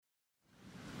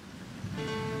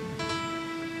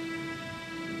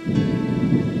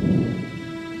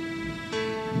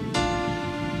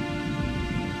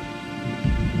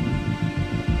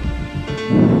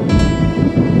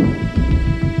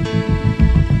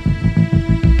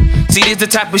See, this the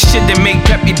type of shit that make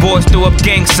preppy boys throw up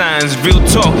gang signs. Real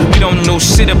talk, we don't know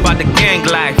shit about the gang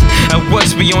life. And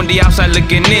what's we on the outside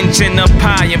looking in, chin up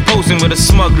high and posing with a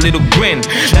smug little grin.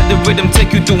 Let the rhythm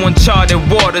take you through uncharted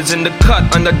waters, in the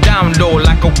cut on the down low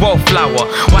like a wallflower.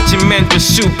 Watching men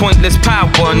pursue pointless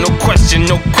power, no question,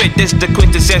 no quit, this the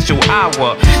quintessential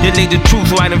hour. You lay the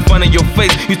truth right in front of your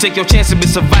face. You take your chance to be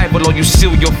survival or you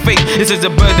seal your fate. This is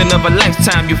the burden of a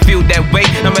lifetime, you feel that way.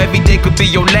 Now every day could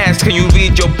be your last, can you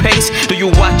read your pace? Do you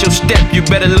watch your step? You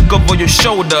better look over your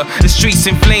shoulder. The streets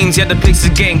in flames, yeah, the place is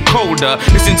getting colder.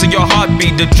 Listen to your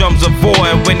heartbeat, the drums of war.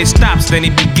 And when it stops, then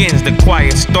it begins the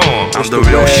quiet storm. I'm the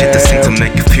real shit that seems to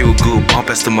make you feel good.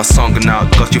 Bumpers to my song and now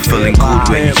got you feeling good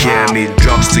when you hear me.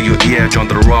 Drugs to your ear, drawn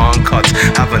the wrong cut.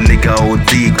 Have a nigga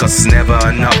OD, cause it's never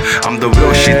enough. I'm the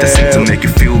real shit that seems to make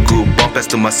you feel good. Bumpers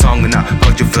to my song and now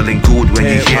got you feeling good when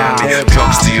you hear me.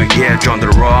 Drugs to your ear, drawn the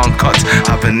wrong cut.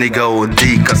 Have a nigga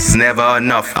OD, cause it's never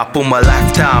enough. I put my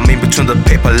lifetime in between the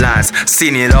paper lines.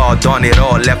 Seen it all, done it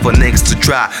all, left for niggas to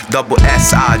try. Double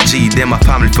SIG, they my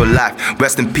family for life.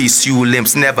 Rest in peace, you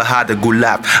limbs, never had a good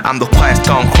life. I'm the quiet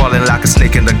storm crawling like a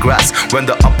snake in the grass. When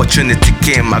the opportunity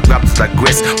came, I grabbed it like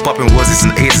grace. Popping roses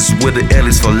and aces with the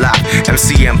aliens for life.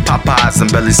 MCM, Papas and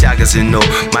Balenciagas, you know.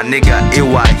 My nigga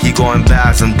AY, he going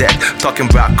bars on deck. Talking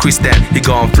about Christian, he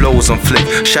going flows on flick.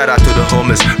 Shout out to the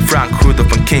homies, Frank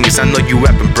Rudolph and Kings. I know you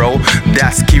rapping, bro.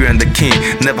 That's Kieran the King.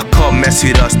 Never come mess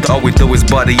with us, all we do is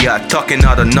body out. Talking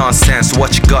all the nonsense,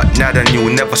 what you got now than you.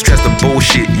 Never stress the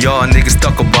bullshit, y'all niggas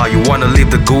talk about. You wanna live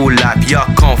the good life, y'all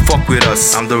can't fuck with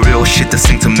us. I'm the real shit that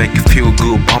sing to make you feel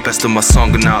good. Bumpers to my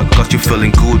song and now got you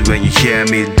feeling good when you hear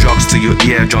me. Drugs to your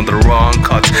ear, drawn the wrong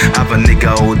cut. Have a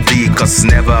nigga OD, cause it's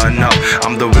never enough.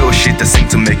 I'm the real shit that sing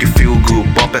to make you feel good.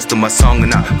 Bumpers to my song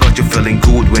and now got you feeling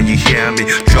good when you hear me.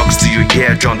 Drugs to your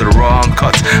ear, drawn the wrong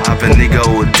cut. Have a nigga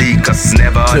OD, cause it's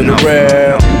never enough. To the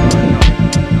real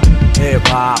hip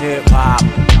hop, hip hop.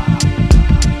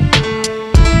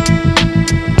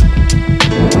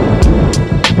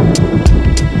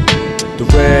 The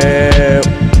real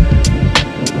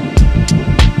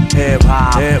hip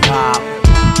hop, hip hop.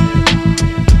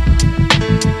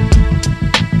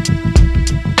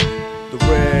 The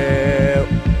real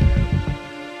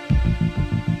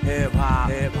hip hop,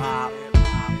 hip hop.